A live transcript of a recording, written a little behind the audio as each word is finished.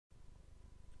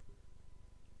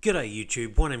G'day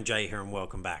YouTube, 1MJ here and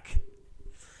welcome back.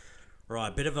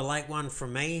 Right, bit of a late one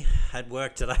from me. Had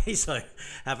work today, so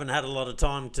haven't had a lot of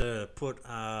time to put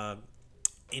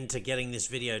into getting this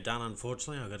video done,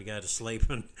 unfortunately. I've got to go to sleep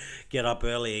and get up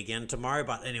early again tomorrow.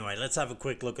 But anyway, let's have a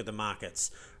quick look at the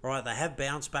markets. Right, they have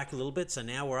bounced back a little bit, so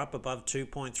now we're up above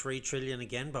 2.3 trillion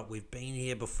again, but we've been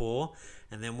here before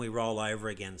and then we roll over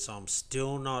again. So I'm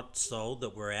still not sold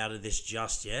that we're out of this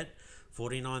just yet.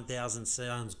 49,000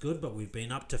 sounds good, but we've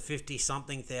been up to 50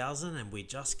 something thousand and we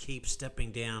just keep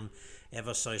stepping down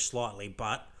ever so slightly,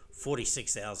 but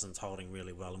 46,000 is holding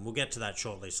really well, and we'll get to that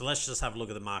shortly. So let's just have a look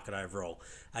at the market overall.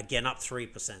 Again, up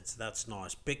 3%, so that's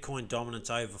nice. Bitcoin dominance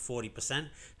over 40%,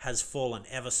 has fallen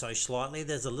ever so slightly.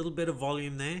 There's a little bit of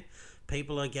volume there.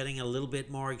 People are getting a little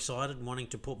bit more excited and wanting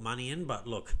to put money in, but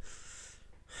look,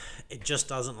 it just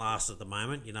doesn't last at the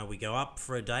moment. You know, we go up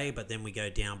for a day, but then we go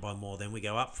down by more. Then we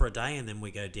go up for a day, and then we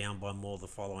go down by more the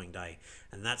following day.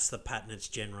 And that's the pattern it's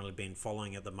generally been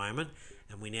following at the moment.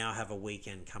 And we now have a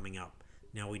weekend coming up.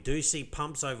 Now, we do see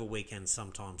pumps over weekends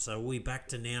sometimes. So we're back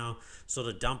to now sort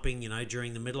of dumping, you know,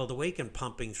 during the middle of the week and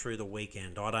pumping through the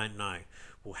weekend. I don't know.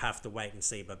 We'll have to wait and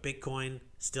see. But Bitcoin,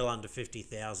 still under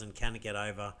 50,000. Can it get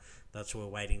over? That's what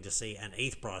we're waiting to see. And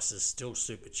ETH price is still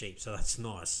super cheap, so that's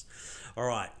nice. All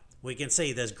right, we can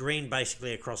see there's green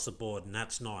basically across the board, and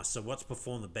that's nice. So what's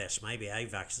performed the best? Maybe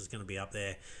AVAX is going to be up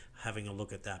there having a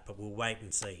look at that, but we'll wait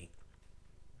and see.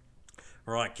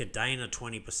 All right, Cardano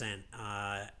 20%.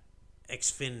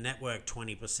 XFin Network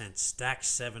 20%, Stack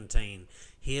 17,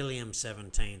 Helium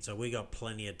 17. So we got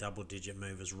plenty of double-digit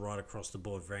movers right across the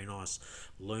board. Very nice.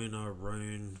 Luna,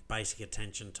 Rune, Basic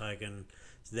Attention Token.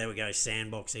 So there we go.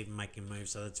 Sandbox even making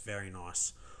moves. So that's very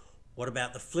nice. What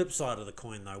about the flip side of the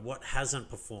coin though? What hasn't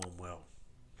performed well?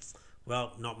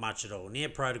 Well, not much at all. Near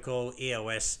Protocol,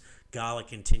 EOS, Gala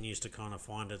continues to kind of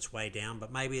find its way down,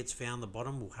 but maybe it's found the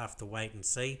bottom. We'll have to wait and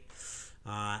see.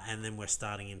 And then we're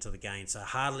starting into the gain. So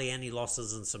hardly any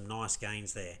losses and some nice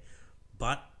gains there.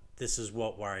 But this is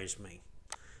what worries me.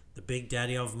 The big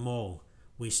daddy of them all.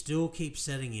 We still keep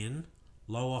setting in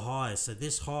lower highs. So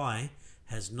this high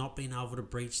has not been able to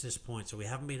breach this point. So we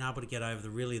haven't been able to get over the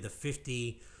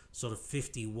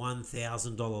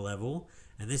 $51,000 level.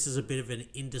 And this is a bit of an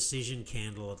indecision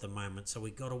candle at the moment. So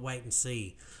we got to wait and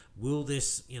see. Will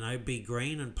this, you know, be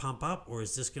green and pump up, or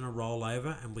is this going to roll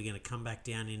over and we're going to come back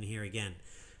down in here again?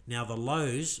 Now the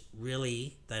lows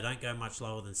really, they don't go much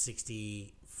lower than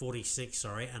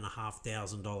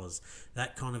 $46,500.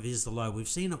 That kind of is the low. We've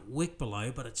seen it wick below,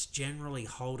 but it's generally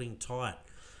holding tight.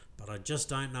 But I just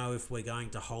don't know if we're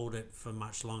going to hold it for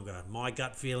much longer. My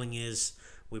gut feeling is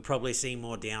we probably see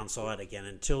more downside again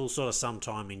until sort of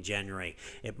sometime in January.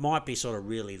 It might be sort of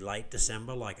really late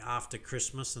December, like after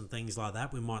Christmas and things like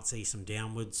that. We might see some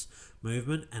downwards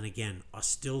movement. And again, I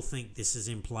still think this is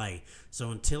in play.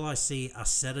 So until I see us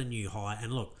set a new high,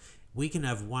 and look, we can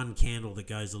have one candle that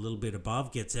goes a little bit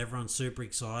above, gets everyone super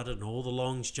excited and all the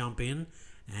longs jump in,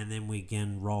 and then we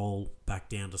again roll back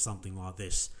down to something like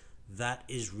this. That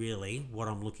is really what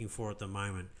I'm looking for at the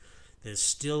moment. There's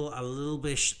still a little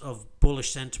bit of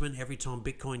bullish sentiment every time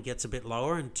Bitcoin gets a bit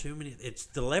lower, and it's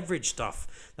the leverage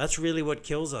stuff. That's really what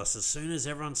kills us. As soon as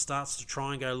everyone starts to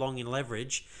try and go long in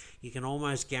leverage, you can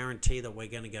almost guarantee that we're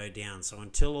going to go down. So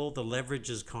until all the leverage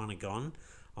is kind of gone,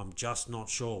 I'm just not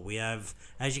sure. We have,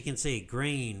 as you can see,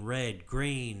 green, red,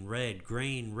 green, red,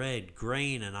 green, red,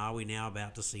 green, and are we now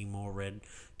about to see more red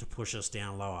to push us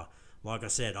down lower? Like I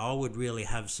said, I would really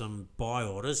have some buy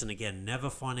orders. And again, never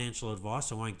financial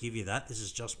advice. I won't give you that. This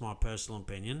is just my personal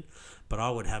opinion. But I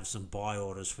would have some buy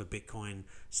orders for Bitcoin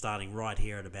starting right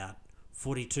here at about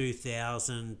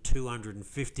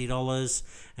 $42,250.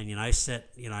 And, you know, set,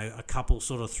 you know, a couple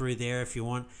sort of through there if you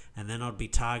want. And then I'd be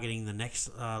targeting the next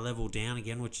level down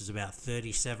again, which is about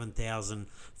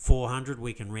 37,400.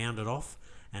 We can round it off.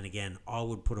 And again, I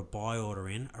would put a buy order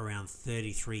in around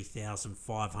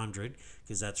 33,500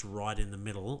 because that's right in the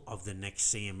middle of the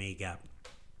next CME gap.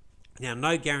 Now,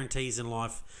 no guarantees in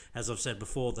life, as I've said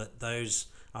before, that those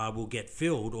will get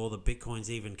filled or the Bitcoin's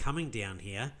even coming down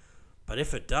here. But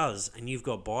if it does and you've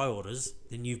got buy orders,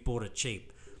 then you've bought it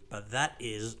cheap. But that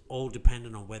is all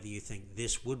dependent on whether you think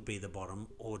this would be the bottom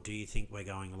or do you think we're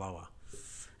going lower.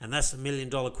 And that's the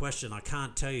 $1,000,000 question. I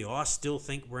can't tell you. I still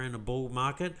think we're in a bull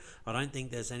market. I don't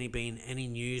think there's been any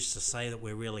news to say that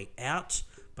we're really out.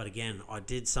 But again, I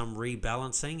did some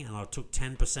rebalancing and I took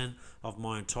 10% of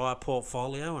my entire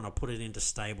portfolio and I put it into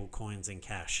stable coins and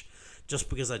cash. Just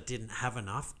because I didn't have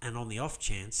enough, and on the off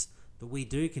chance that we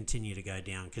do continue to go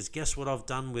down. Because guess what I've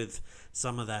done with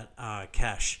some of that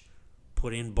cash?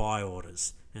 Put in buy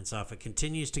orders. And so if it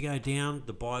continues to go down,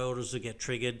 the buy orders will get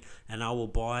triggered and I will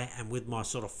buy. And with my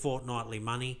sort of fortnightly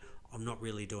money, I'm not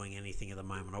really doing anything at the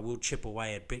moment. I will chip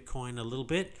away at Bitcoin a little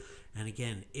bit. And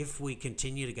again, if we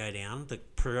continue to go down, the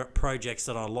projects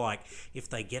that I like, if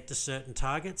they get to certain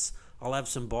targets, I'll have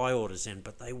some buy orders in,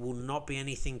 but they will not be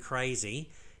anything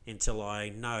crazy until I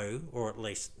know, or at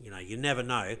least, you never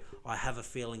know. I have a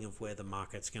feeling of where the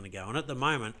market's going to go. And at the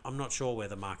moment, I'm not sure where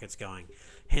the market's going.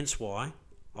 Hence why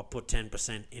I'll put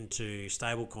 10% into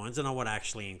stable coins, and I want to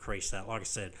actually increase that. Like I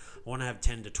said, I want to have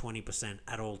 10 to 20%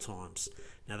 at all times.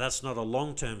 Now, that's not a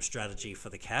long-term strategy for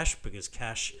the cash, because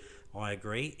cash, I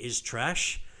agree, is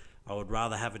trash. I would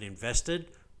rather have it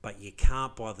invested, but you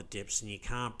can't buy the dips and you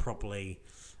can't properly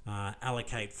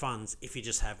allocate funds if you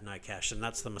just have no cash. And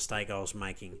that's the mistake I was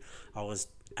making. I was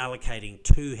allocating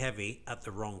too heavy at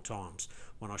the wrong times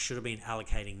when I should have been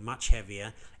allocating much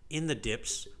heavier in the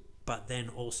dips, but then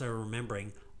also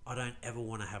remembering I don't ever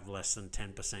want to have less than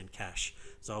 10% cash.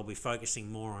 So I'll be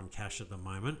focusing more on cash at the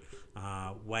moment,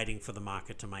 waiting for the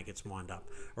market to make its mind up.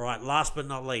 All right, last but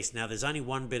not least, now there's only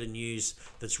one bit of news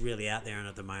that's really out there and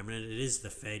at the moment, and it is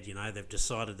the Fed. They've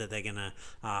decided that they're going to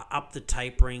up the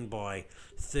tapering by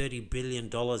 $30 billion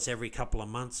every couple of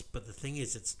months. But the thing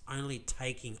is, it's only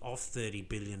taking off $30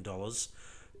 billion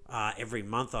every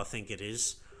month, I think it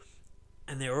is.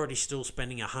 And they're already still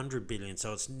spending $100 billion,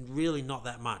 so it's really not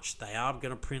that much. They are going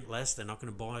to print less. They're not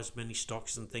going to buy as many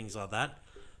stocks and things like that,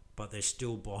 but they're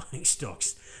still buying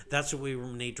stocks. That's what we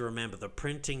need to remember. The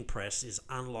printing press is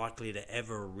unlikely to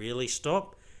ever really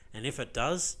stop, and if it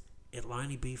does, it'll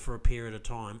only be for a period of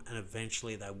time, and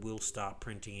eventually they will start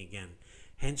printing again.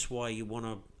 Hence why you want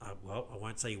to, well, I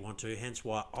won't say you want to, hence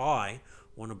why I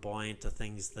want to buy into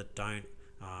things that don't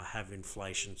have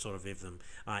inflation sort of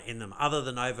in them, other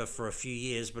than over for a few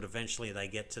years, but eventually they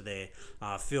get to their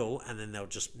fill and then there'll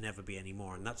just never be any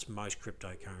more. And that's most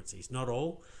cryptocurrencies, not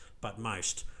all, but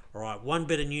most. All right, one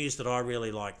bit of news that I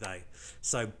really like though.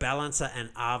 So Balancer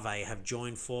and Aave have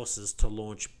joined forces to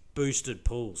launch boosted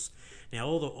pools. Now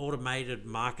all the automated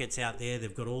markets out there,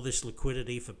 they've got all this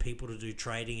liquidity for people to do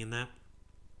trading in that.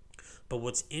 But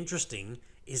what's interesting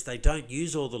is they don't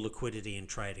use all the liquidity in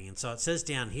trading. And so it says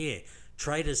down here,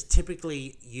 traders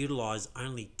typically utilize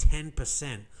only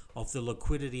 10% of the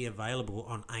liquidity available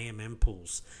on AMM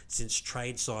pools, since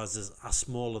trade sizes are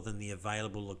smaller than the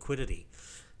available liquidity.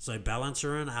 So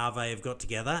Balancer and Aave have got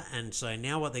together, and so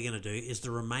now what they're going to do is the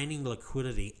remaining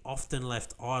liquidity, often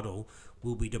left idle,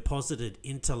 will be deposited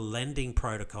into lending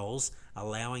protocols,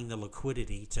 allowing the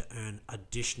liquidity to earn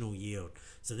additional yield.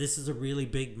 So this is a really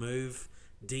big move.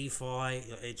 DeFi,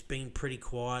 it's been pretty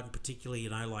quiet, particularly,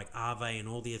 like Aave and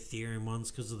all the Ethereum ones,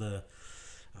 because of the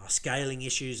scaling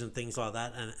issues and things like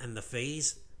that, and the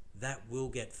fees. That will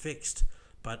get fixed.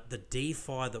 But the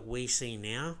DeFi that we see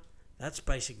now, that's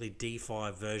basically DeFi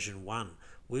version 1.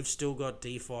 We've still got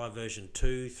DeFi version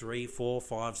 2, 3, 4,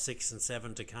 5, 6, and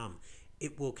 7 to come.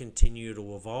 It will continue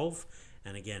to evolve.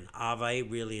 And again,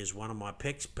 Aave really is one of my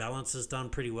picks. Balancer's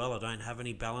done pretty well. I don't have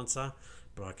any Balancer,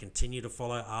 but I continue to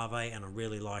follow Aave, and I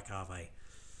really like Aave.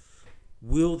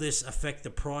 Will this affect the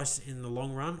price in the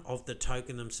long run of the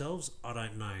token themselves? I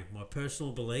don't know. My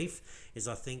personal belief is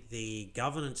I think the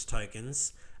governance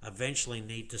tokens eventually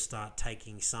need to start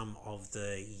taking some of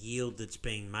the yield that's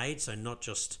being made. So not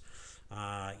just,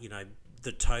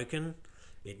 the token.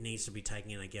 It needs to be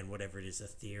taking in, again, whatever it is,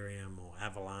 Ethereum or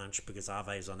Avalanche, because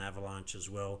Aave is on Avalanche as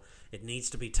well. It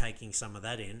needs to be taking some of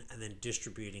that in and then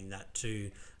distributing that to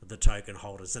the token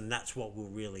holders. And that's what will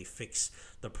really fix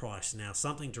the price. Now,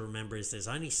 something to remember is there's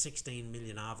only 16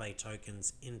 million Aave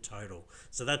tokens in total.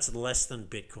 So that's less than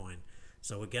Bitcoin.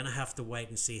 So we're going to have to wait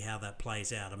and see how that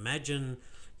plays out. Imagine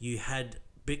you had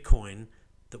Bitcoin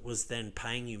that was then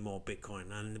paying you more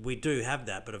Bitcoin. And we do have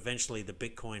that, but eventually the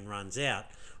Bitcoin runs out.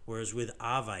 Whereas with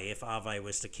Aave, if Aave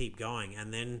was to keep going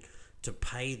and then to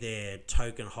pay their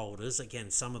token holders, again,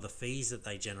 some of the fees that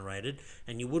they generated,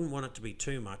 and you wouldn't want it to be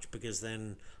too much, because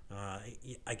then,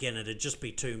 again, it'd just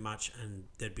be too much and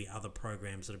there'd be other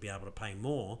programs that'd be able to pay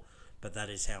more. But that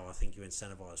is how I think you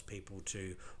incentivize people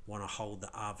to want to hold the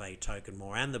Aave token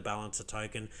more, and the Balancer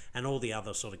token, and all the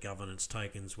other sort of governance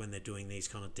tokens when they're doing these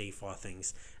kind of DeFi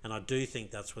things. And I do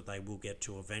think that's what they will get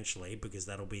to eventually, because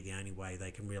that'll be the only way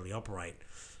they can really operate.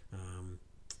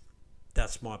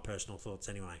 That's my personal thoughts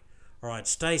anyway. All right,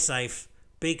 stay safe,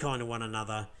 be kind to one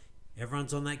another.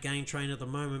 Everyone's on that gain train at the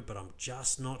moment, but I'm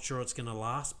just not sure it's going to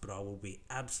last. But I will be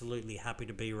absolutely happy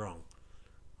to be wrong.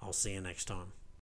 I'll see you next time.